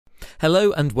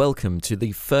Hello and welcome to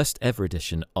the first ever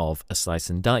edition of A Slice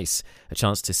and Dice, a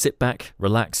chance to sit back,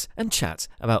 relax and chat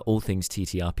about all things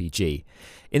TTRPG.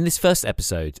 In this first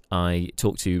episode, I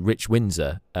talked to Rich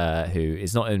Windsor, who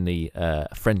is not only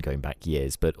a friend going back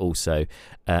years, but also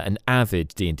an avid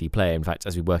D&D player. In fact,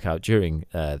 as we work out during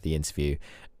the interview,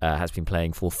 has been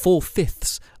playing for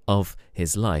 4/5 of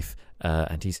his life,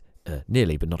 and he's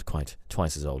nearly, but not quite,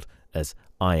 twice as old as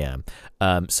I am.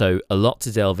 So a lot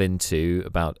to delve into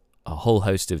about a whole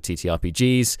host of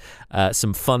TTRPGs,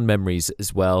 some fun memories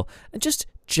as well, and just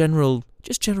general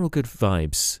good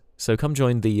vibes. So come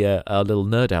join the our little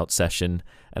nerd out session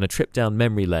and a trip down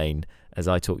memory lane as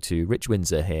I talk to Rich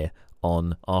Windsor here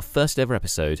on our first ever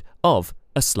episode of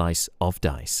A Slice of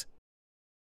Dice.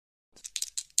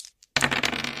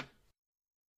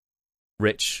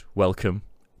 Rich, welcome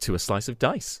to A Slice of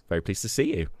Dice. Very pleased to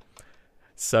see you.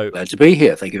 So glad to be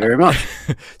here. Thank you very much.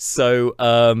 So,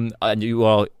 and you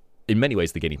are in many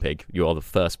ways the guinea pig. You are the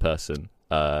first person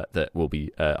that will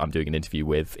be I'm doing an interview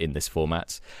with in this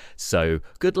format. So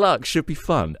good luck. Should be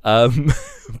fun.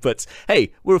 But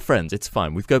hey, we're friends. It's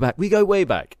fine. We go way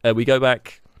back. We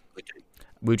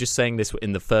were just saying this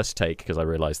in the first take because I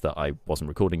realised that I wasn't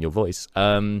recording your voice.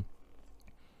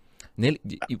 Nearly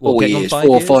 4 years, 4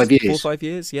 or 5 years. 4 or 5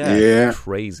 years, yeah.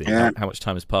 Crazy. Yeah. How much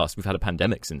time has passed? We've had a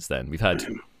pandemic since then. We've had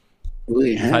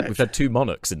 2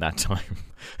 monarchs in that time.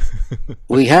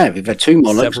 We've had 2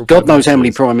 monarchs. God knows how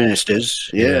many prime ministers.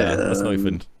 Yeah, that's not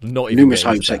even numerous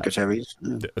home secretaries.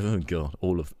 Oh god,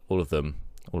 all of them,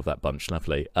 all of that bunch.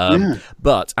 Lovely.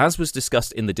 But as was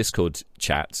discussed in the Discord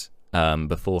chat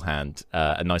beforehand,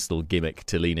 a nice little gimmick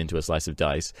to lean into A Slice of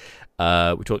Dice.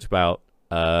 We talked about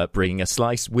bringing a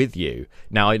slice with you.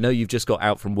 Now, I know you've just got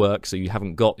out from work, so you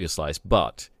haven't got your slice,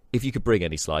 but if you could bring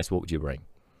any slice, what would you bring?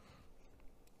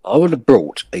 I would have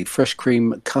brought a fresh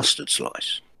cream custard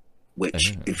slice,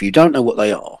 which, if you don't know what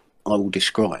they are, I will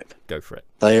describe. Go for it.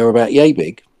 They are about yay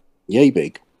big,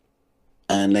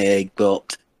 and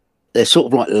they're sort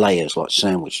of like layers, like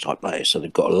sandwich type layers. So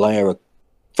they've got a layer of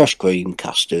fresh cream,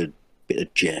 custard, bit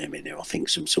of jam in there, I think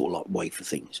some sort of like wafer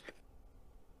things.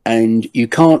 And you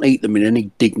can't eat them in any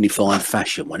dignified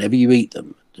fashion. Whenever you eat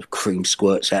them, the cream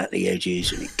squirts out the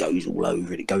edges and it goes all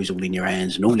over it goes all in your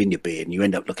hands and all in your beard, and you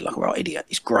end up looking like a right idiot.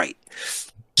 It's great.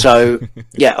 So,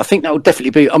 yeah, I think that would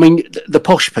definitely be... I mean, the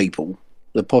posh people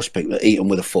that eat them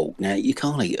with a fork. Now, you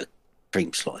can't eat a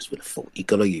cream slice with a fork. You've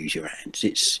got to use your hands.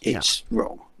 It's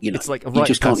wrong. You know, it's like a you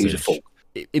just can't use a fork.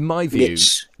 In my view,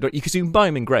 because you can buy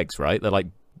them in Greggs, right? They're like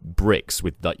bricks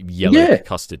with like yellow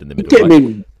custard in the middle. You get them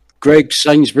in Greggs,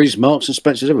 Sainsbury's, Marks and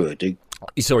Spencer's, everywhere, dude.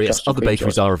 Sorry, yes, other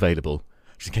bakeries are available,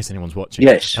 just in case anyone's watching.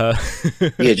 Yes.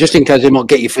 Yeah, just in case they might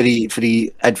get you for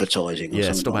the advertising.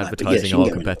 Or stop like advertising our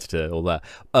competitor, all that.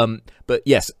 But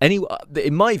yes,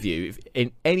 in my view,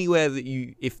 anywhere that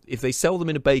if they sell them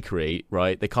in a bakery,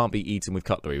 right, they can't be eaten with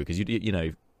cutlery because you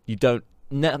don't.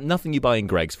 Nothing you buy in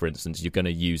Greggs, for instance, you're going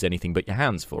to use anything but your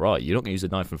hands for, are you? You're not going to use a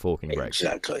knife and fork in Greggs.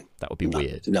 Exactly. That would be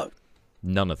weird. No.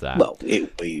 None of that. Well, it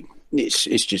would be. It's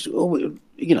just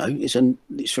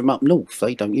it's from up north.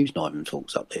 They don't use knife and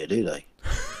forks up there, do they?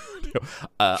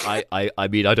 I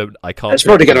mean, I can't. It's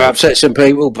probably going to upset some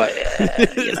people, but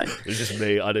it's just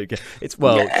me. I don't get. It's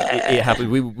it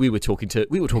happened. We were talking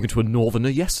to a northerner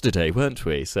yesterday, weren't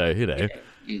we? So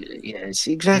Yes,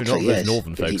 exactly. You know what those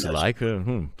northern folks are like.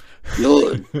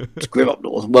 It's grim up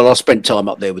north. Well, I spent time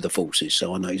up there with the forces,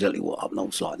 so I know exactly what up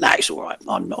north's like. Nah, it's all right.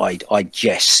 I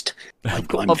jest. I'm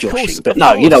joshing, but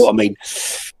no, you know what I mean.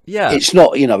 Yeah, it's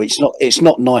not. It's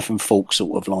not knife and fork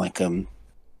sort of like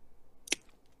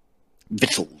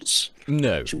victuals.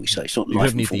 No, shall we say? It's not you knife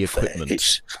don't need and the fork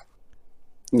equipment.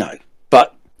 No,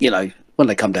 but when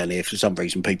they come down here, for some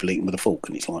reason, people eat them with a fork,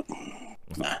 and it's like,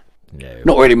 nah. No.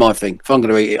 Not really my thing. If I'm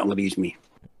going to eat it, I'm going to use me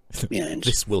hands.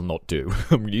 This will not do.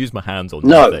 I'm going to use my hands or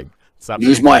nothing.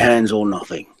 Use my hands or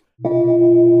nothing.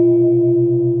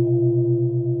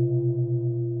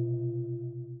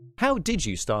 How did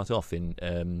you start off in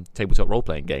tabletop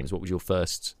role-playing games? What was your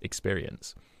first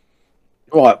experience?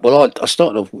 Right, well, I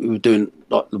started off, we were doing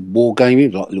like the war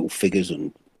gaming, like little figures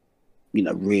and,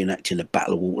 reenacting the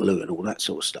Battle of Waterloo and all that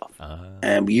sort of stuff.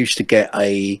 And we used to get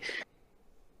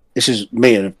this is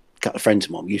me and a couple of friends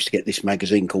of mine, we used to get this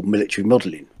magazine called Military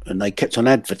Modelling, and they kept on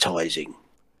advertising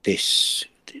this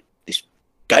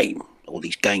game, all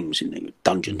these games in there,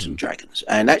 Dungeons and Dragons.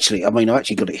 And actually, I've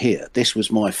actually got it here. This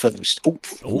was my first.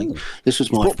 This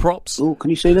was my props. Oh, can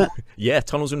you see that? Yeah,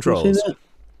 Tunnels and Trolls.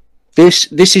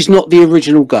 This is not the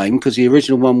original game because the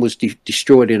original one was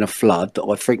destroyed in a flood that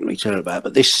I frequently tell about.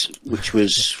 But this, which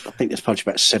was I think that's published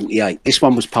about 78. This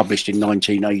one was published in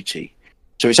 1980,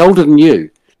 so it's older than you.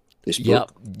 This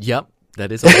book. Yep,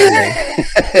 that is a long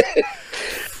name.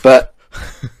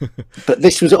 But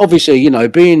this was obviously, you know,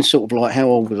 being sort of like, how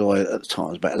old was I at the time? I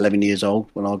was about 11 years old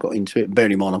when I got into it.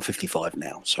 Bearing in mind, I'm 55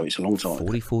 now, so it's a long time.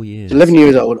 44 years. 11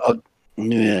 years old.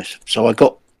 Yes. So I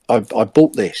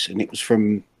bought this, and it was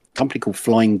from a company called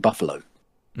Flying Buffalo.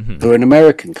 They're an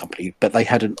American company, but they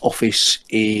had an office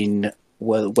in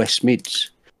West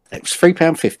Mids. It was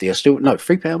 £3.50.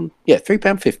 £3. Yeah,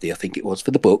 £3.50. I think it was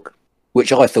for the book,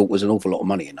 which I thought was an awful lot of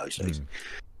money in those days.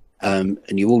 And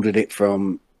you ordered it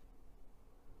from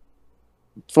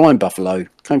Flying Buffalo,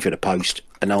 came through the post,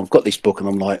 and now I've got this book, and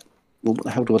I'm like, well, what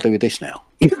the hell do I do with this now?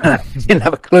 Didn't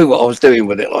have a clue what I was doing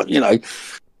with it. Like, you know,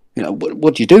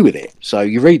 what do you do with it? So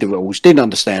you read the rules, didn't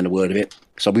understand a word of it.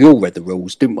 So we all read the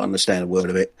rules, didn't understand a word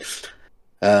of it.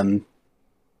 And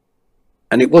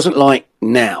it wasn't like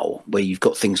now where you've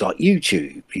got things like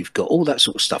YouTube, you've got all that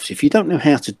sort of stuff. So if you don't know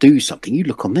how to do something, you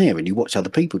look on there and you watch other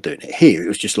people doing it. Here, it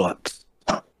was just like,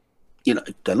 you know,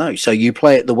 don't know. So you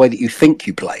play it the way that you think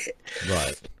you play it,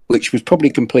 right? Which was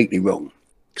probably completely wrong.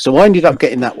 So I ended up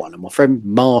getting that one, and my friend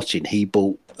Martin, he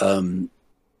bought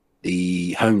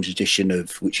the Holmes edition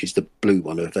of, which is the blue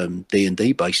one of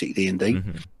D&D, basic D&D,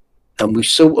 and we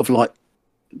sort of like,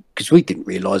 because we didn't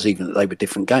realise even that they were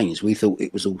different games. We thought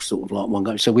it was all sort of like one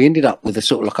game. So we ended up with a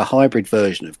sort of like a hybrid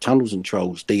version of Tunnels and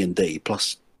Trolls D&D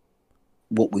plus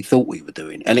what we thought we were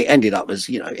doing, and it ended up as,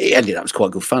 you know, as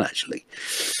quite good fun actually.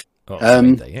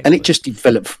 And it just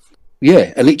developed.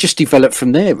 Yeah, and it just developed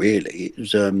from there. Really, it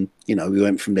was. You know, we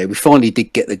went from there. We finally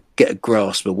did get a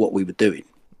grasp of what we were doing,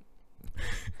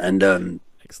 and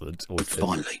excellent.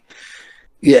 Finally,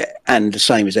 yeah, and the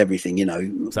same as everything. You know,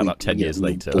 is that about 10 years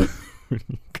later?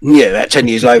 Yeah, about 10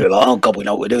 years later, like, oh God, we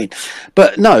know what we're doing.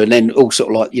 But no, and then all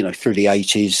sort of like, you know, through the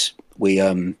 80s, we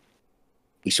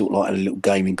sort of like had a little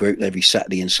gaming group every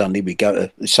Saturday and Sunday. We go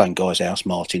to the same guy's house,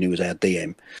 Martin, who was our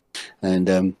DM,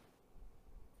 and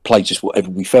played just whatever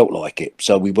we felt like it.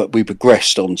 So we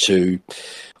progressed on to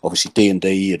obviously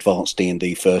D&D, Advanced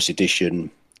D&D First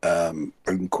Edition,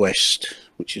 RuneQuest,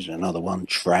 which is another one,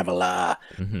 Traveller,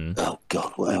 oh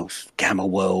God, what else? Gamma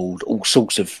World, all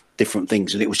sorts of different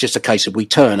things. And it was just a case of we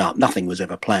turn up, nothing was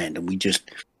ever planned, and we just,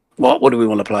 what do we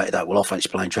want to play today? Well, I fancy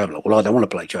playing Traveller. Well, I don't want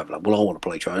to play Traveller. Well, I want to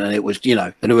play Traveller. And it was, you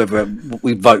know, and whoever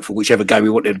we'd vote for whichever game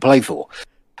we wanted to play for.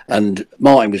 And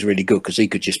Martin was really good because he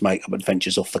could just make up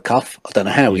adventures off the cuff. I don't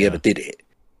know how he ever did it,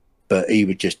 but he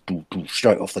would just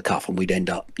straight off the cuff, and we'd end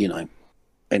up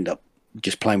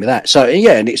just playing with that. So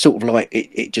yeah, and it's sort of like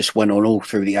it just went on all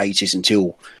through the 80s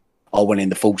until I went in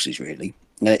the forces, really.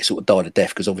 And it sort of died a death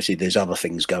because obviously there's other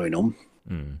things going on.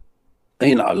 And,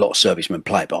 you know, a lot of servicemen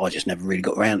play it, but I just never really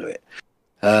got around to it.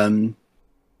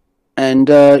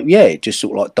 Yeah, it just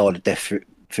sort of like died a death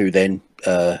through then.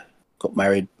 Got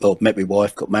married, or met my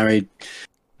wife, got married,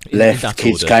 left,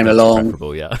 kids came along.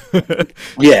 Yeah.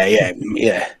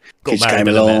 yeah. Kids came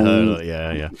along.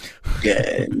 Yeah.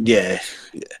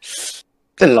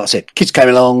 Then, like I said, kids came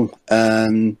along.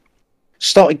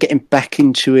 Started getting back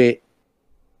into it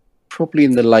probably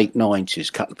in the late 90s.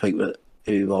 A couple of people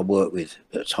who I worked with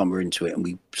at the time were into it, and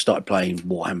we started playing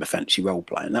Warhammer Fantasy Role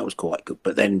Play, and that was quite good.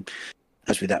 But then,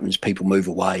 as with happens, people move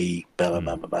away, blah,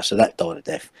 blah, blah, blah. So that died a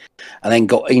death. And then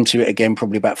got into it again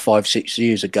probably about 5-6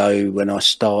 years ago when I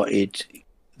started.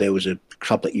 There was a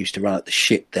club that used to run at the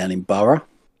Ship down in Borough.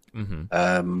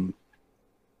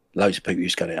 Loads of people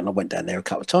used to go there, and I went down there a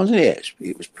couple of times, and yeah,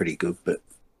 it was pretty good, but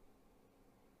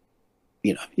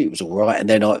you know, it was all right. And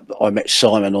then I met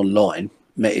Simon online,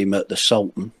 met him at the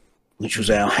Sultan, which was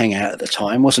our hangout at the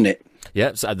time, wasn't it?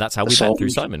 Yeah, so that's how we met through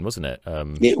Simon, wasn't it?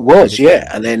 It was, yeah.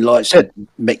 And then, like I said,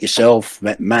 met yourself,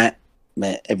 met Matt,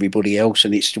 met everybody else,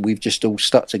 and we've just all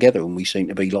stuck together, and we seem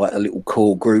to be like a little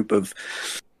core group of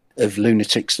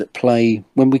lunatics that play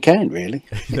when we can, really.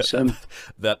 It's,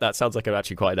 that sounds like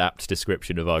actually quite an apt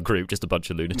description of our group, just a bunch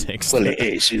of lunatics. Well, it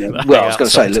is. You know, well, I was going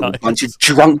to say a little bunch of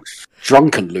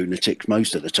drunken lunatics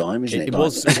most of the time, isn't it? It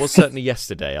was certainly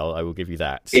yesterday. I will give you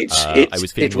that.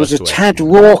 It was a tad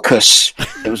raucous.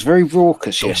 It was very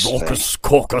raucous yesterday. Raucous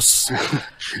caucus.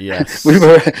 Yes.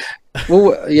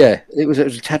 Yeah. It was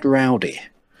a tad rowdy.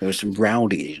 There was some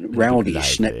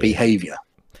rowdy-ish behaviour.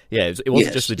 Yeah, it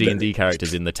wasn't just the D&D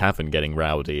characters in the tavern getting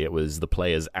rowdy, it was the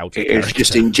players out of It was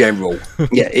just in general.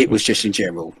 Yeah, it was just in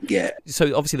general, yeah.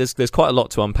 So obviously there's quite a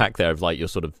lot to unpack there of like your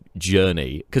sort of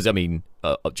journey, because I mean,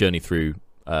 journey through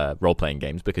role-playing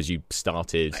games, because you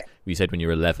started, you said when you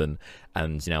were 11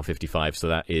 and now 55, so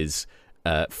that is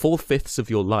 4/5 of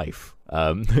your life.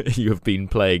 You have been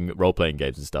playing role-playing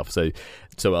games and stuff, so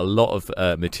a lot of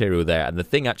material there. And the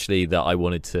thing actually that I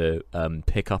wanted to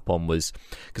pick up on was,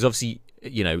 because obviously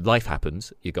you know, life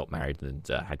happens. You got married and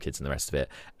had kids and the rest of it,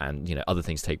 and you know, other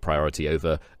things take priority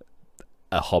over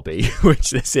a hobby,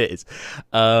 which this is.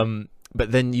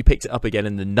 But then you picked it up again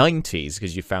in the 90s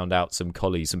because you found out some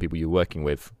colleagues, some people you were working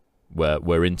with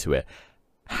were into it.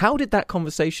 How did that come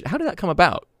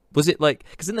about? Was it like,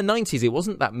 because in the 90s it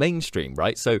wasn't that mainstream,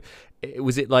 right? So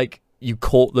was it like you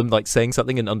caught them like saying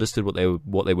something and understood what they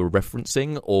were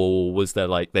referencing, or was there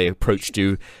like they approached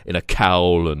you in a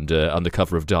cowl and under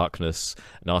cover of darkness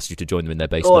and asked you to join them in their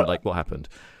basement? Like, what happened?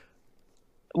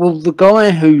 Well, the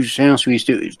guy whose house we used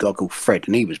to do it was a guy called Fred,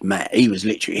 and he was mad. He was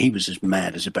as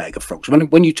mad as a bag of frogs.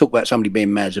 When you talk about somebody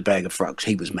being mad as a bag of frogs,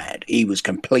 he was mad. He was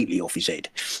completely off his head.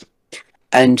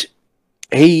 And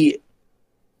this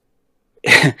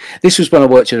was when I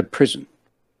worked at a prison.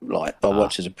 Like, I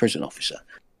worked as a prison officer.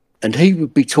 And he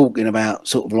would be talking about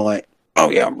sort of like, oh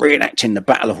yeah, I'm reenacting the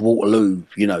Battle of Waterloo,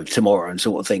 you know, tomorrow and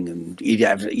sort of thing. And he'd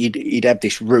have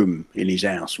this room in his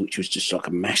house, which was just like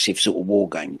a massive sort of war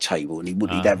game table. And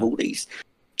he'd have all these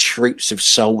troops of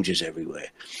soldiers everywhere.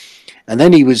 And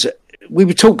then we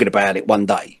were talking about it one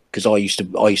day because I used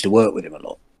to work with him a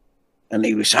lot. And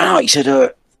he was saying, he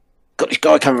said, got this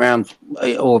guy coming around,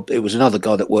 or it was another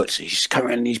guy that worked. He's coming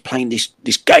around and he's playing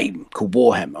this game called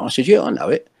Warhammer. I said, yeah, I know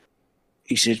it.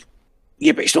 He said,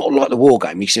 yeah, but it's not like the war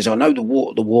game. He says, I know the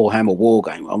Warhammer war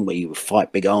game, one where you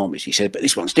fight big armies. He said, but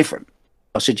this one's different.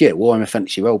 I said, yeah, Warhammer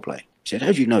Fantasy Roleplay. He said,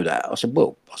 how do you know that? I said,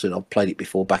 I've played it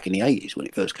before back in the 80s when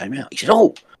it first came out. He said,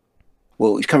 oh,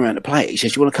 well, he's coming around to play it. He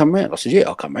says, you want to come around? I said, yeah,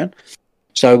 I'll come around.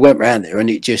 So I went round there and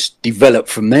it just developed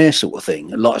from there sort of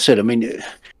thing. And like I said, I mean,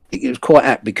 it was quite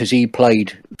apt because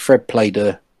Fred played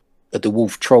a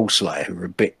dwarf troll slayer who are a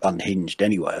bit unhinged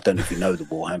anyway. I don't know if you know the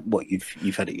Warhammer. What,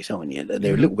 you've had it yourself, and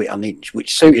they're a little bit unhinged,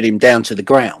 which suited him down to the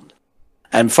ground.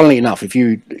 And funnily enough,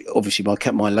 obviously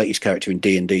my latest character in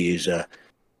D&D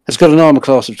has got an armor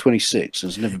class of 26.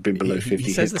 Has never been below 50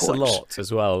 he says hit this points. a lot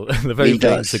as well. The very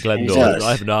thing to Glendor.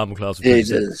 I have an armor class of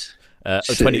 26. It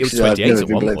was 28 at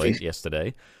one point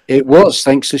yesterday. It was,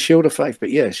 thanks to Shield of Faith. But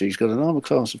yeah, so he's got an armor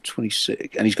class of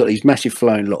 26, and he's got these massive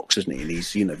flowing locks, hasn't he? And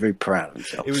he's, very proud of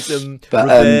himself. It was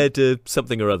Revered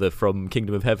something or other from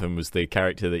Kingdom of Heaven was the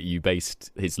character that you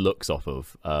based his looks off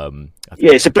of.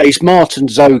 It's Martin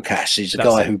Zokas is the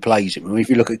guy who plays him. I mean, if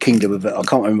you look at Kingdom of, I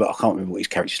can't remember what his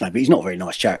character's name, but he's not a very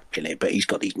nice chap in it. But he's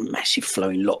got these massive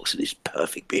flowing locks and this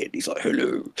perfect beard. He's like,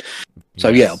 hello. So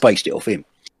yeah, I based it off him.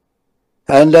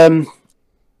 And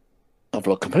I've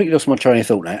completely lost my train of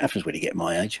thought now. It happens when you get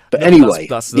my age. But anyway,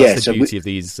 that's the beauty of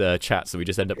these chats. That we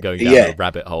just end up going down a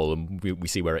rabbit hole and we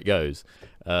see where it goes.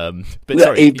 Going back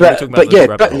to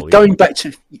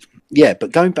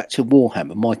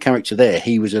Warhammer, my character there,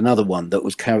 he was another one that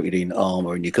was carried in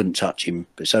armor and you couldn't touch him.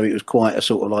 So it was quite a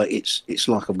sort of like it's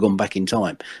like I've gone back in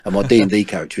time. And my D&D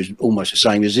character is almost the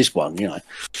same as this one,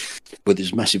 with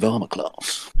his massive armor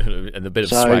class and a bit of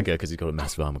swagger because he's got a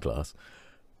massive armor class.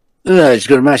 No, he's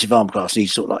got a massive arm class and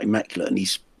he's sort of like immaculate, and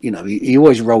he's, he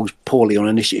always rolls poorly on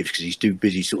initiative because he's too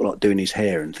busy sort of like doing his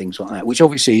hair and things like that, which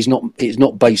obviously it's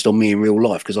not based on me in real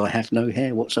life because I have no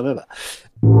hair whatsoever.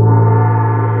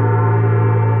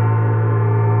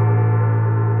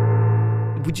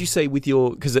 Would you say with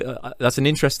your, because that's an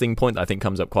interesting point that I think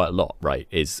comes up quite a lot, right,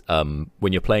 is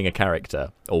when you're playing a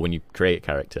character or when you create a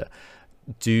character,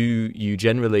 do you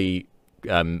generally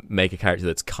make a character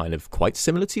that's kind of quite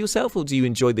similar to yourself, or do you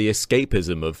enjoy the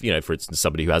escapism of, for instance,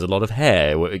 somebody who has a lot of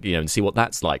hair, and see what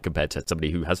that's like compared to somebody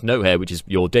who has no hair, which is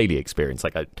your daily experience?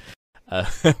 Like,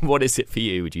 what is it for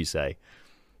you, would you say?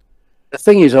 The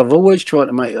thing is, I've always tried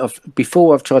to make, I've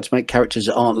tried to make characters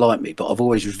that aren't like me, but I've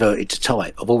always reverted to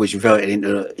type. I've always reverted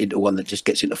into one that just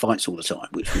gets into fights all the time,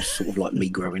 which was sort of like me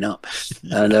growing up.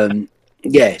 And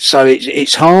so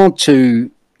it's hard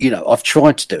to, I've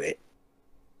tried to do it.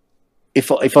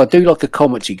 If I do like a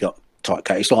comedy type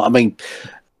case, like, I mean,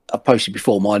 I posted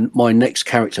before my next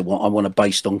character I want to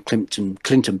based on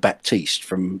Clinton Baptiste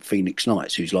from Phoenix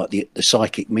Nights, who's like the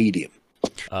psychic medium.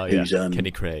 Oh yeah,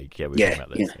 Kenny Craig. Yeah, we were talking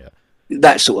about this. Yeah.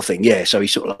 That sort of thing. Yeah, so he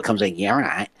sort of like comes in, yeah,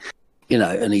 right,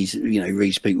 and he's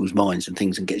reads people's minds and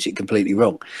things and gets it completely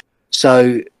wrong.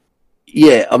 So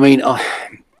yeah, I mean,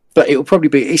 but it will probably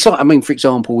be. It's like, I mean, for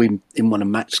example, in one of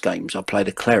Matt's games, I played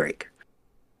a cleric,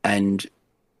 and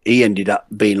he ended up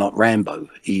being like Rambo.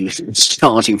 He was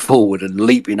starting forward and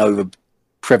leaping over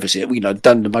crevices.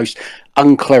 Done the most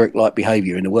uncleric-like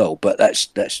behaviour in the world. But that's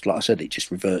like I said, it just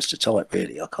reverts to type.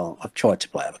 Really, I can't. I've tried to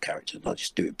play other characters, and I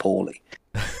just do it poorly.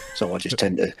 So I just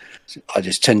tend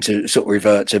to sort of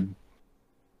revert to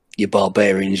your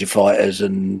barbarians, your fighters,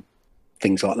 and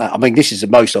things like that. I mean, this is the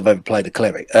most I've ever played a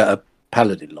cleric,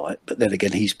 paladin like. But then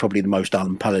again, he's probably the most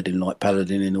unpaladin like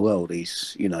paladin in the world.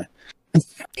 He's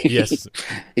Yes.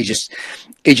 he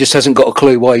just hasn't got a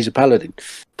clue why he's a paladin,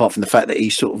 apart from the fact that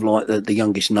he's sort of like the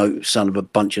youngest son of a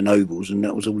bunch of nobles, and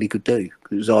that was all he could do.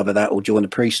 It was either that or join the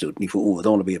priesthood. And he thought, oh, I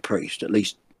don't want to be a priest. At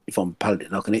least if I'm a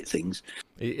paladin, I can hit things.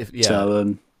 Yeah.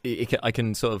 So I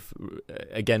can sort of,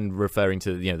 again, referring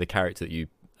to the character that you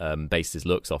based his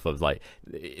looks off of, like,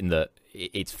 in the,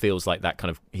 it feels like that kind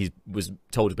of, he was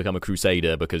told to become a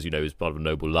crusader because he's part of a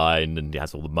noble line and he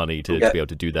has all the money to be able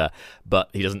to do that, but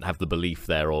he doesn't have the belief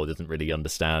there, or doesn't really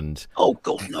understand oh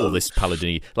god, no. all this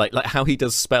paladin, like how he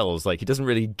does spells. Like, he doesn't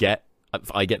really get,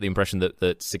 I get the impression that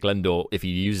Siglendor, if he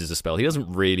uses a spell, he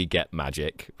doesn't really get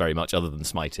magic very much other than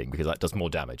smiting, because that does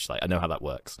more damage. Like, I know how that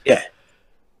works.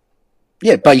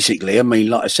 Yeah, basically. I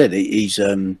mean, like I said, he's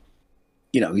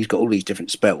he's got all these different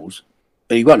spells,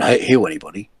 but he won't heal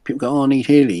anybody. People go, "Oh, I need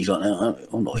healing." He's like, "No,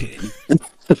 I'm not healing.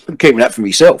 I'm keeping that for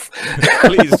myself."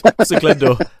 Please,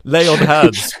 Siglendor, lay on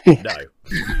hands. No.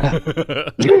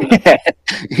 Yeah.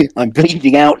 I'm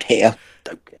bleeding out here.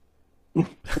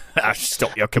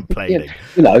 Stop your complaining.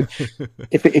 Yeah,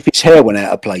 if his hair went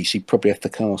out of place, he'd probably have to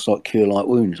cast like cure light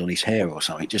wounds on his hair or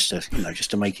something, just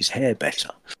to make his hair better.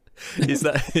 Is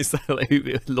that like who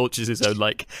launches his own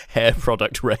like hair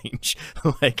product range?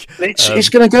 Like, it's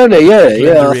going to go there,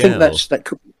 yeah. I think that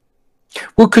could.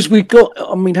 Well, because we've got,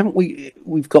 I mean, haven't we?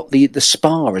 We've got the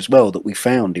spa as well that we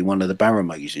found in one of the Barrow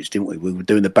mazes, didn't we? We were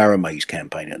doing the Barrow maze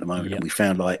campaign at the moment, and we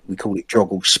found, like, we call it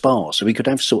Droggle Spa, so we could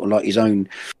have sort of like his own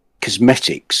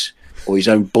cosmetics or his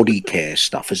own body care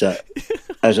stuff as a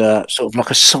sort of like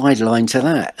a sideline to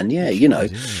that. And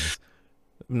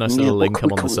nice little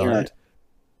income on the side.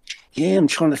 Yeah, I'm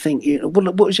trying to think.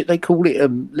 What is it they call it?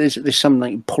 There's some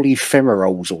like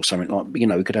polyphemerols or something, like,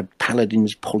 we could have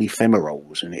paladins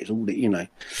polyphemerols, and it's all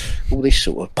all this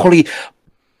sort of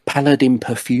paladin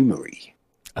perfumery.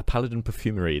 A paladin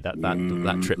perfumery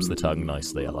that trips the tongue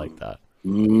nicely. I like that.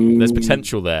 There's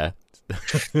potential there.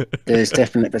 There's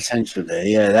definite potential there.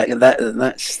 Yeah,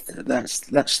 that's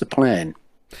the plan.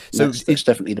 So that's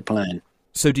definitely the plan.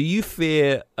 So do you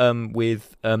fear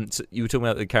with so you were talking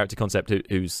about the character concept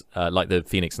who's like the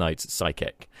Phoenix Knight's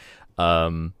psychic,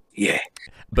 yeah,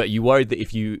 but you worried that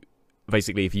if you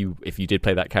did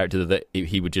play that character, that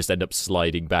he would just end up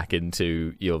sliding back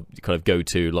into your kind of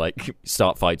go-to, like,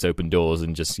 start fights, open doors,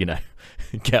 and just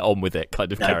get on with it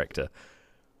kind of character?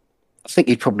 I think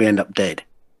he'd probably end up dead.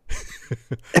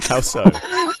 How so?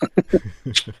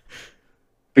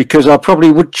 Because I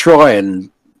probably would try and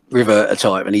revert a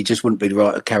type, and he just wouldn't be the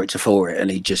right character for it, and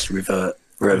he'd just revert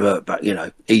back.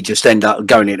 He'd just end up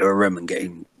going into a room and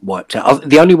getting wiped out.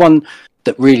 The only one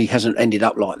that really hasn't ended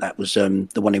up like that was the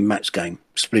one in Matt's game,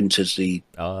 Splinters, the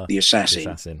assassin. The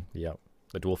assassin, yeah,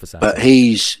 the dwarf assassin. But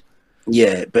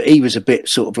he was a bit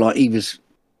sort of like, he was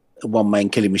a one-man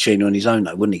killing machine on his own,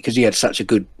 though, wouldn't he? Because he had such a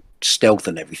good stealth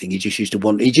and everything. He just used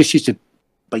to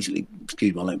basically,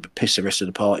 excuse my language, piss the rest of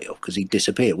the party off, because he'd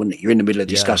disappear, wouldn't he? You're in the middle of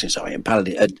discussing something, and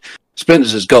Paladin and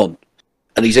Splinters has gone,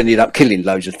 and he's ended up killing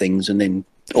loads of things, and then,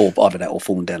 or either that or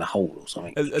falling down a hole or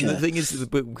something. And the thing is,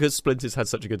 because Splinters had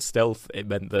such a good stealth, it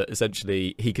meant that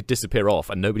essentially he could disappear off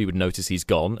and nobody would notice he's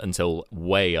gone until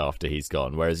way after he's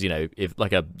gone. Whereas, if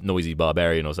like a noisy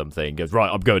barbarian or something goes, right,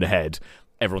 I'm going ahead,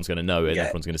 everyone's going to know it,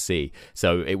 everyone's going to see.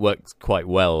 So it works quite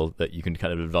well that you can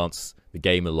kind of advance the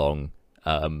game along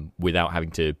without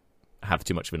having to have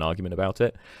too much of an argument about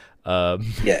it.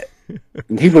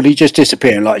 He just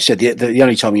disappeared. And like I said, the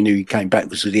only time you knew he came back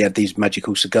was because he had these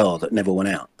magical cigar that never went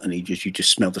out, and you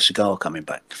just smelled the cigar coming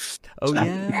back. Oh,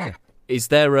 yeah. Is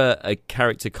there a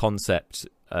character concept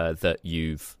that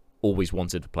you've always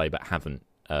wanted to play but haven't?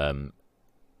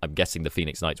 I'm guessing the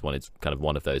Phoenix Knights one is kind of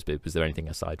one of those, but was there anything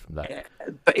aside from that?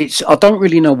 But I don't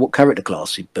really know what character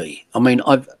class it'd be. I mean,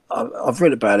 I've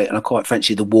read about it, and I quite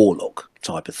fancy the warlock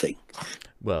type of thing.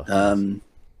 Well,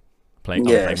 playing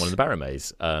one of the Barrow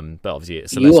maze, but obviously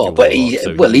it's Celestial. You are, but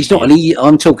he's not an evil.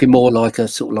 I'm talking more like a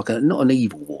sort of like not an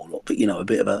evil warlock, but a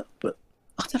bit of a. But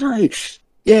I don't know.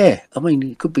 Yeah, I mean,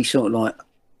 it could be sort of like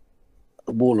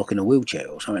a warlock in a wheelchair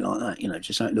or something like that.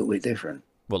 Just something a little bit different.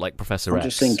 Well, like Professor X,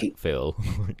 just thinking, Phil.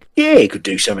 Yeah, he could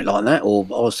do something like that. Or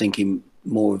I was thinking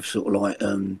more of sort of like,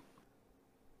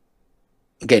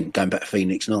 again, going back to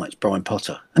Phoenix Knights, Brian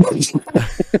Potter,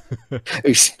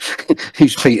 who's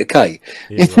Peter Kay.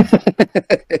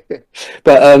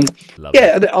 But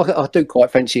I do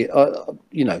quite fancy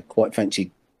it. Quite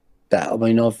fancy that. I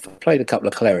mean, I've played a couple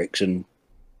of clerics, and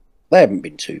they haven't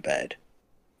been too bad.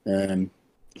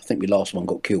 I think the last one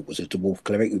got killed was a dwarf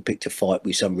cleric who picked a fight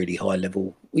with some really high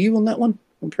level. Were you on that one?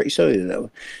 I'm pretty certain that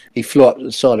he flew up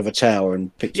the side of a tower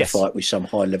and picked Yes. a fight with some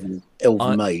high-level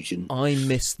elven mage. And I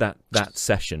missed that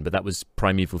session, but that was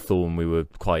Primeval Thorn. We were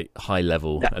quite high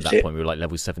level at that point. We were like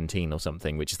level 17 or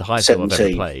something, which is the highest level I've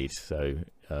ever played. So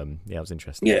yeah, it was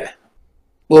interesting. Yeah.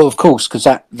 Well, of course, because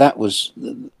that was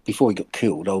before he got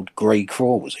killed. Old Grey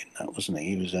Craw was in that, wasn't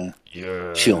he? He was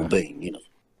Sean Bean, you know.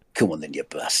 Come on then, you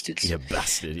bastards. You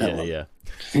bastard, That yeah.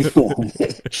 one.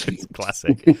 It's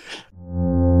classic.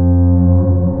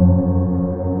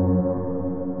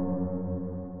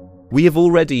 We have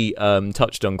already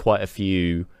touched on quite a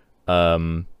few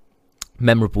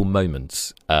memorable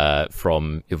moments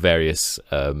from your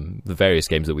the various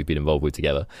games that we've been involved with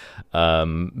together.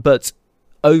 But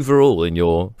overall, in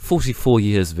your 44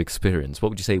 years of experience, what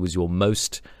would you say was your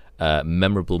most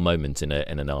memorable moment in a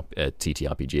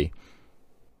TTRPG?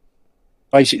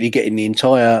 Basically, getting the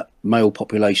entire male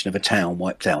population of a town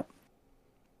wiped out.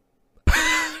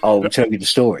 I'll tell you the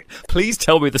story. Please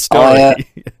tell me the story.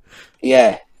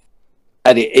 Yeah.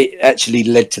 And it actually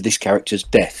led to this character's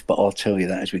death, but I'll tell you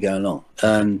that as we go along.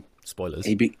 Spoilers.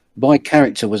 My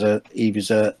character was a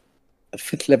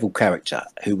 5th level character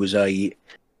who was it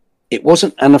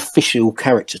wasn't an official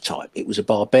character type. It was a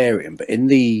barbarian, but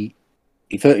you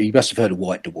must have heard of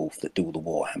White Dwarf that do all the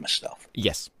Warhammer stuff.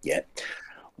 Yes. Yeah.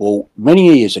 Well,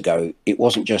 many years ago, it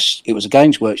was a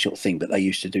Games Workshop thing that they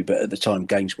used to do, but at the time,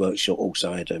 Games Workshop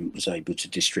also was able to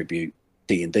distribute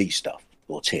D&D stuff,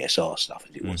 or TSR stuff,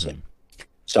 as it was then.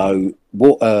 So,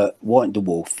 White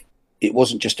Dwarf, it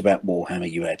wasn't just about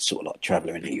Warhammer. You had sort of like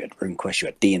Traveller in it, you had RuneQuest, you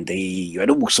had D&D, you had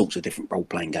all sorts of different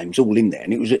role-playing games all in there,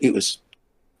 and it was a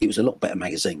lot better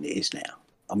magazine than it is now.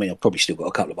 I mean, I've probably still got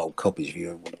a couple of old copies if you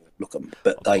want to look at them.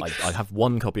 But I have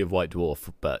one copy of White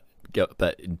Dwarf, but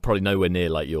probably nowhere near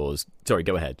like yours. Sorry,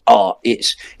 go ahead. Oh,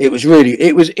 it was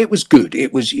good.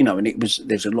 It was, you know, and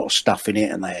there's a lot of stuff in it,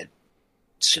 and they had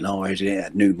scenarios in it, they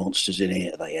had new monsters in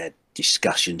it, they had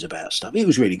discussions about stuff. It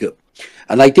was really good.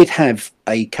 And they did have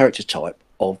a character type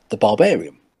of the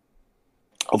barbarian.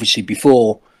 Obviously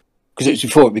because it was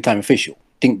before it became official.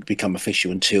 Didn't become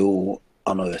official until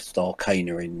Unearthed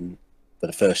Arcana for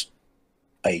the first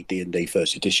AD&D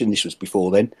first edition. This was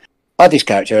before then. I had this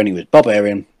character and he was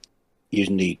barbarian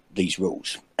using these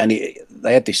rules. And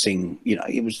they had this thing, you know,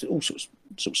 it was all sorts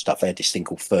of stuff. They had this thing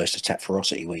called first attack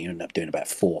ferocity where you end up doing about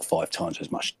 4 or 5 times as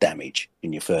much damage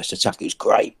in your first attack. It was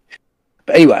great.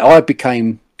 But anyway, I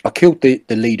killed the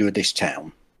leader of this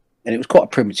town, and it was quite a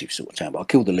primitive sort of town, but I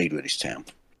killed the leader of this town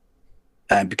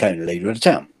and became the leader of the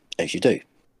town, as you do.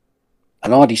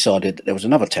 And I decided that there was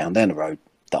another town down the road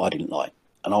that I didn't like,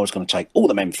 and I was going to take all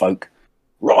the menfolk,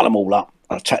 rile them all up,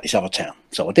 and attack this other town.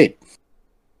 So I did.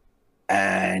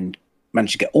 And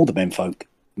managed to get all the menfolk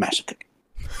massacred.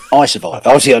 I survived.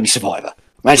 I was the only survivor.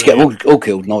 Managed to get them all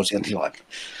killed, and I was the only survivor.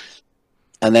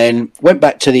 And then went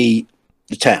back to the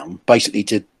town, basically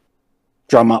to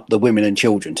drum up the women and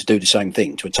children to do the same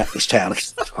thing, to attack this town.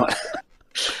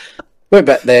 Went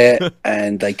back there,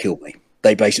 and they killed me.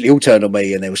 They basically all turned on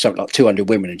me, and there was something like 200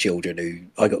 women and children who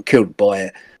I got killed by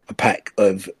a pack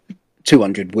of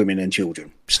 200 women and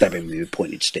children stabbing me with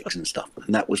pointed sticks and stuff.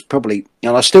 And that was probably,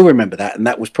 and I still remember that, and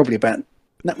that was probably that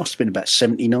must have been about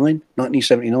 1979,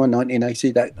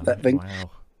 1980, that thing. Wow.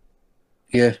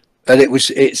 Yeah. And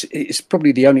it's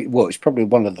probably it's probably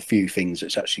one of the few things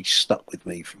that's actually stuck with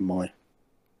me from my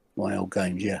old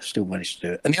games. Yeah, still managed to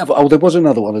do it. And there was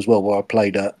another one as well where I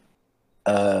played a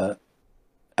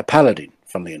paladin,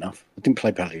 funnily enough. I didn't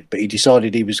play paladin, but he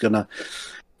decided he was going to,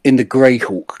 in the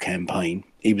Greyhawk campaign,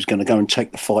 he was going to go and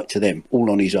take the fight to them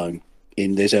all on his own.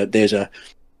 There's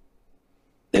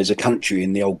a country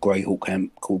in the old Greyhawk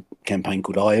campaign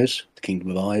called Ayers, the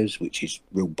Kingdom of Ayers, which is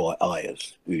ruled by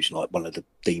Ayers, who's like one of the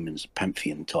demons,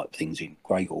 pantheon type things in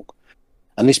Greyhawk.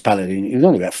 And this paladin, he was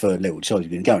only about 3rd level, decided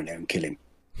he was going to go in there and kill him,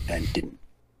 and didn't.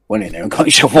 Went in there and got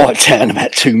himself wiped out in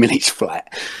about 2 minutes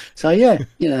flat. So yeah,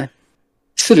 you know,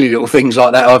 silly little things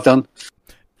like that I've done.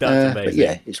 That's amazing. But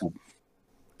yeah, it's all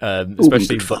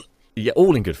especially good fun. Yeah,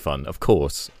 all in good fun, of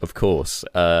course.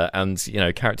 And you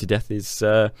know, character death is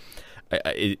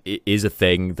it is a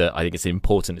thing that I think it's an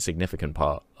important, significant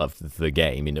part of the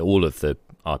game. In all of the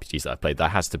RPGs that I've played, there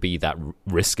has to be that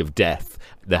risk of death.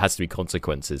 There has to be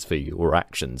consequences for your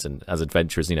actions. And as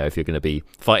adventurers, you know, if you're going to be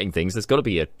fighting things, there's got to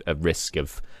be a risk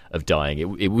of dying.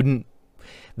 It wouldn't.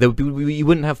 You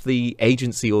wouldn't have the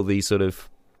agency or the sort of,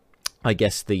 I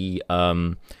guess, the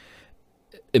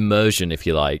immersion, if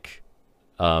you like,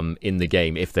 in the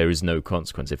game if there is no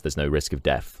consequence, if there's no risk of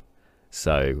death.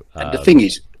 So and the thing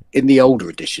is, in the older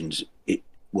editions, it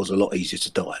was a lot easier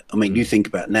to die. I mean, you think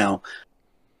about now,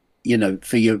 you know,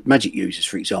 for your magic users,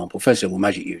 for example, first of all,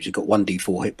 magic users got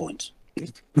 1d4 hit points.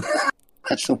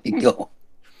 That's all we got.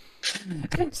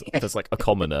 There's like a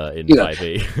commoner in You know,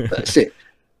 5e. That's it.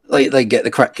 They get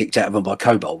the crap kicked out of them by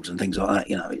kobolds and things like that.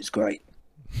 You know, it's great.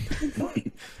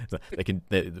 They can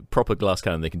the proper glass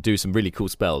cannon. They can do some really cool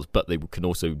spells, but they can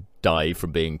also die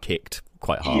from being kicked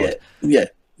quite hard. Yeah.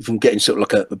 From getting sort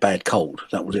of like a bad cold.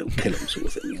 That was it. Will kill them, sort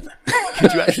of thing. You know?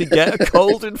 Could you actually get a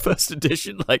cold in first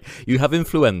edition? Like you have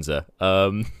influenza.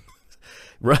 You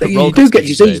do get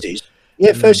diseases.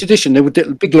 Yeah, first edition there were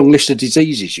a big long list of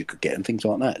diseases you could get and things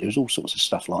like that. There was all sorts of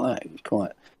stuff like that. It was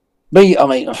quite. Me, I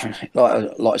mean,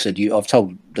 like I said, I've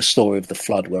told the story of the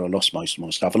flood where I lost most of my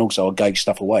stuff, and also I gave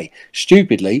stuff away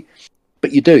stupidly.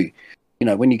 But you do, you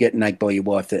know, when you get nagged by your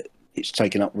wife that it's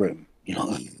taking up room, you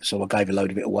know. So I gave a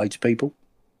load of it away to people.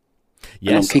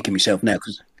 Yes. And I'm kicking myself now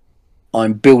because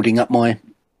I'm building up my,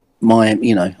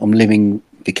 you know, I'm living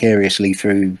vicariously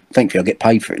through. Thankfully, I get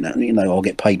paid for it now. You know, I'll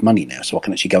get paid money now, so I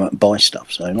can actually go out and buy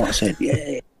stuff. So, like I said,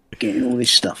 yeah, getting all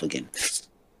this stuff again.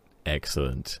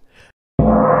 Excellent.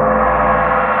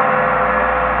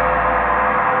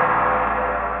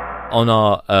 On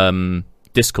our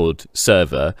Discord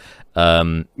server,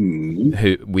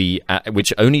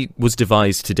 which only was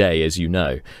devised today, as you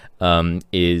know,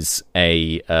 is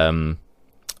a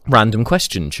random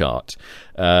question chart.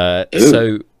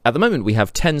 So at the moment we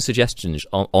have 10 suggestions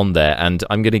on there, and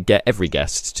I'm going to get every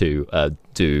guest to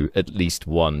do at least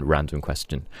one random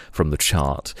question from the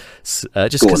chart. Just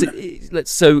because.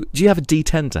 So, do you have a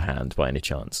D10 to hand by any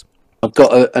chance? I've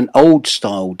got an old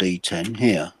style D10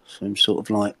 here. So I'm sort of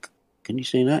like. Can you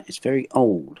see that? It's very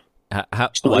old.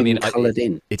 It's not even coloured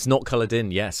in. It's not coloured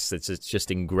in. Yes, it's just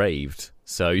engraved.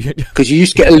 So because you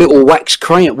used to get a little wax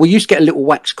crayon. Well, you used to get a little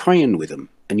wax crayon with them,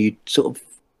 and you sort of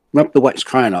rub the wax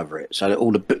crayon over it, so that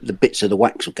all the bits of the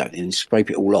wax would go in, and scrape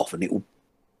it all off, and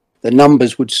the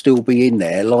numbers would still be in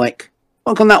there. Like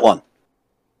look on that one.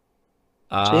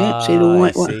 See the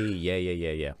white one?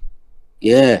 Yeah.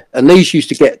 Yeah, and these used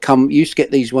to get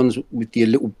these ones with your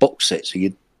little box set, so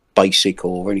you'd basic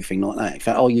or anything like that. In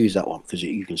fact, I'll use that one because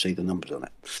you can see the numbers on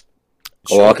it.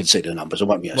 Sure. Or I can see the numbers. I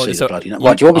won't be able to see the bloody numbers.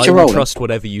 Right, do you want me to roll? I trust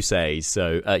whatever you say.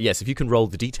 So, yes, if you can roll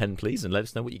the D10, please, and let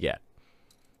us know what you get.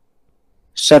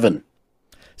 7.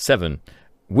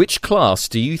 Which class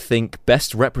do you think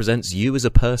best represents you as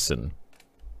a person?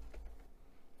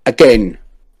 Again,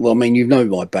 well, I mean, you know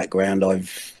my background.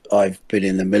 I've been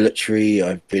in the military.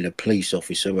 I've been a police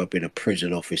officer. I've been a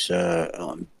prison officer.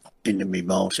 I'm into my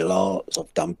martial arts.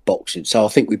 I've done boxing. So I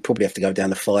think we probably have to go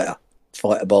down the fighter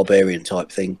barbarian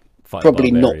type thing. Probably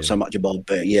barbarian. Not so much a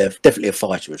barbarian. Yeah, definitely a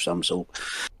fighter of some sort.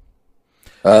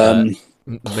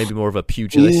 Maybe more of a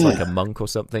pugilist, like a monk or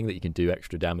something, that you can do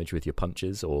extra damage with your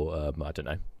punches, or I don't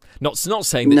know. Not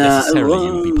saying that necessarily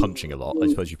you would be punching a lot. I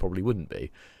suppose you probably wouldn't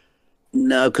be.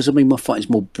 No, because I mean my fighting's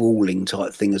more brawling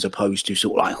type thing as opposed to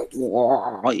sort of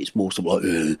like it's more sort of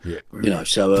like you know.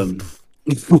 So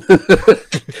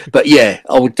but yeah,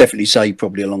 I would definitely say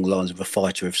probably along the lines of a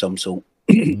fighter of some sort.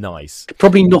 Nice.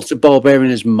 Probably not a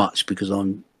barbarian as much because I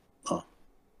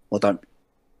don't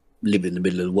live in the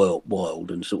middle of the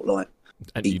wild and sort of like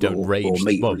and you don't rage or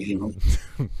meat or anything.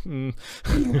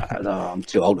 I'm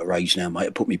too old to rage now, mate.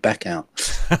 It put me back out.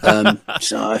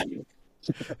 So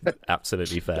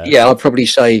absolutely fair. Yeah, I'd probably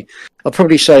say,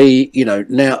 you know,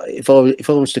 now if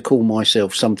I was to call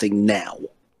myself something now,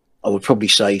 I would probably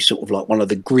say sort of like one of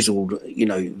the grizzled, you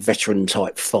know, veteran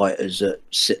type fighters that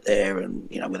sit there and,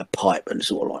 you know, with a pipe and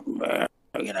sort of like,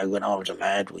 you know, when I was a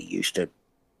lad, we used to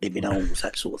live in holes,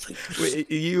 that sort of thing.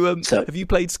 Have you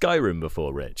played Skyrim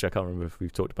before, Rich? I can't remember if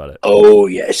we've talked about it. Oh,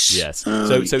 yes. Yes.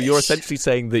 So you're essentially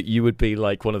saying that you would be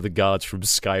like one of the guards from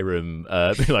Skyrim,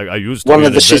 like, I used to one be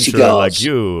of an the city adventurer guards. Like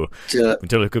you,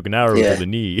 until I took an arrow to the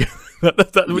knee.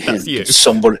 That's you.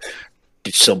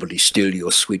 Did somebody steal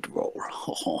your sweet roll?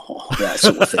 That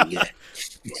sort of thing, yeah.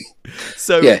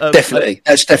 So yeah, definitely.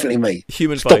 That's definitely me.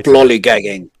 Human Stop fighter.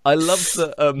 lollygagging. I love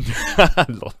that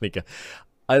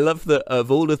I love that of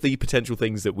all of the potential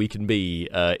things that we can be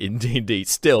in D&D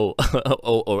still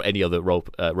or any other role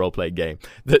playing game,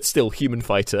 that still human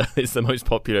fighter is the most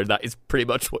popular. That is pretty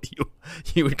much what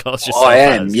you would class yourself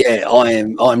as. Yeah, I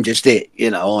am. I'm just it,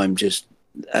 you know,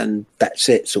 and that's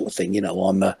it sort of thing, you know.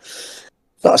 I'm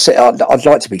like I said, I'd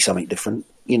like to be something different.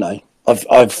 You know,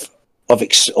 I've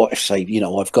say, you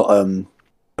know, I've got a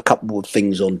couple of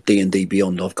things on D&D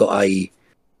Beyond. I've got a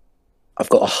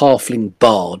halfling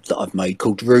bard that I've made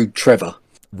called Rude Trevor.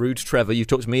 Rude Trevor, you've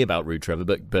talked to me about Rude Trevor,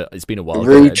 but it's been a while.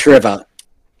 Rude Trevor,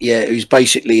 yeah, who's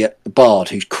basically a bard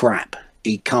who's crap.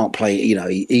 He can't play. You know,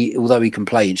 he although he can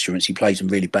play instruments, he plays them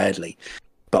really badly.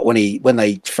 But when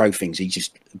they throw things, he's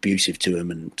just abusive to him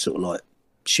and sort of like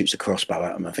shoots a crossbow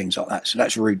at them and things like that. So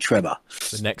that's Rude Trevor.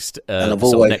 The next, And I've sort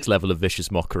of always- next level of vicious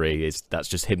mockery that's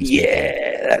just him speaking.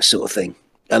 Yeah, that sort of thing.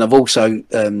 And I've also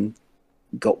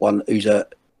got one who's an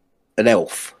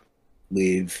elf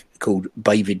called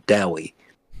David Dowie,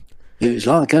 who's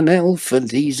like an elf,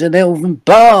 and he's an elven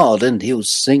bard, and he'll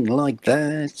sing like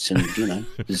that, and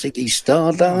Ziggy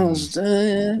Stardust,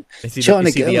 Is he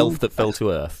China the Girl. elf that fell to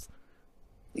earth?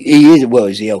 He is, well,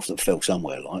 he's the elf that fell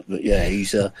somewhere, like. But yeah,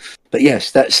 he's. But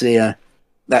yes, that's the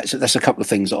that's a couple of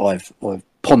things that I've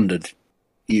pondered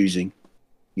using.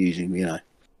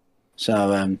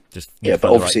 So Just yeah, find but the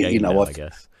right obviously, game now, I I've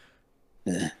guess.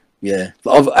 yeah.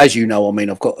 But as you know, I mean,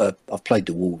 I've played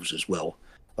the wolves as well.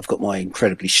 I've got my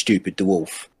incredibly stupid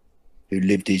dwarf who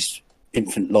lived his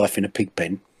infant life in a pig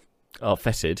pen Oh,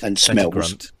 fetid and Fetid smells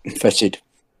grunt.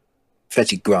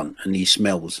 fetid grunt, and he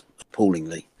smells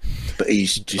appallingly. But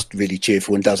he's just really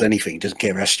cheerful and does anything. He doesn't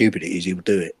care how stupid it is, he'll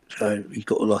do it. So he's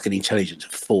got like an intelligence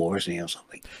of 4, isn't he, or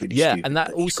something? Really Yeah, stupid, and that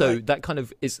but he's also great.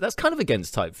 that's kind of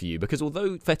against type for you, because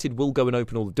although Fetid will go and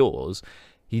open all the doors,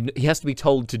 he has to be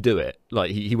told to do it.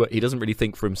 Like he doesn't really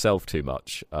think for himself too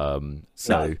much.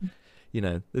 So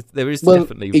there is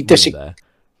definitely room there.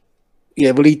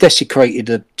 Yeah, well, he desecrated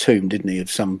a tomb, didn't he, of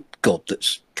some god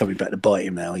that's coming back to bite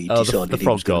him now. He decided the he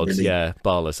frog was gonna god, relieve- yeah,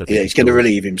 Barlas. I think Yeah, he's going to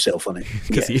relieve himself on it.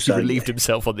 because Yeah, he so, relieved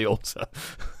himself on the altar.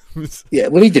 Yeah,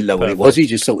 well, he didn't know what it Perfect. was. He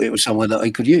just thought it was someone that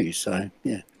he could use. So,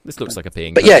 yeah. This looks like a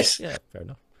peeing. But cunt. yes. Yeah, fair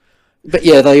enough. But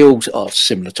yeah, they all are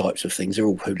similar types of things. They're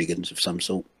all hooligans of some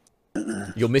sort.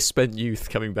 Your misspent youth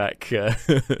coming back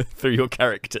through your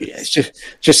characters. Yeah, it's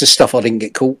just the stuff I didn't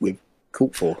get caught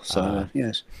for. So,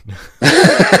 yes.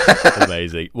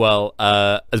 Amazing. Well,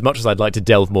 as much as I'd like to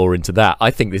delve more into that,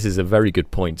 I think this is a very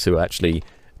good point to actually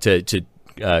to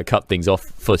cut things off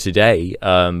for today,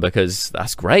 because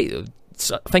that's great.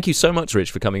 So, thank you so much,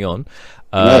 Rich, for coming on.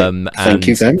 Thank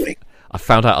you for having me. I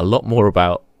found out a lot more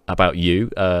about you,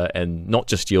 and not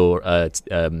just your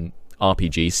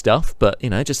RPG stuff, but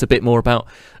just a bit more about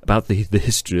the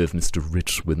history of Mr.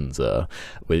 Rich Windsor,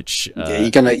 which Yeah,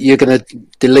 you're gonna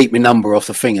delete my number off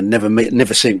the thing and never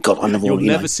see him. God, I never. you'll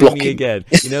never see block me him. again.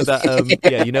 You know that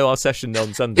our session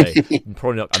on Sunday.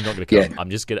 I'm not going to come. Yeah. I'm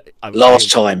just going to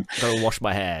Last time, go and wash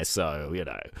my hair, so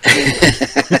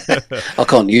I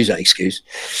can't use that excuse.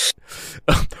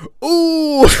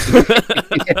 Ooh.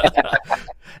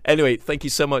 Anyway, thank you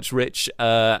so much, Rich.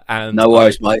 And No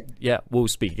worries, mate. Yeah, we'll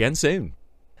speak again soon.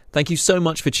 Thank you so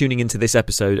much for tuning into this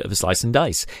episode of A Slice and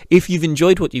Dice. If you've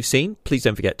enjoyed what you've seen, please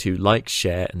don't forget to like,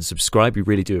 share, and subscribe. We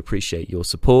really do appreciate your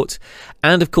support.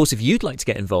 And of course, if you'd like to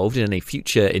get involved in any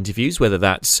future interviews, whether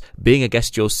that's being a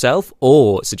guest yourself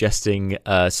or suggesting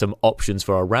some options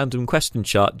for our random question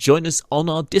chart, join us on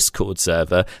our Discord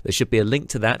server. There should be a link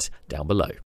to that down below.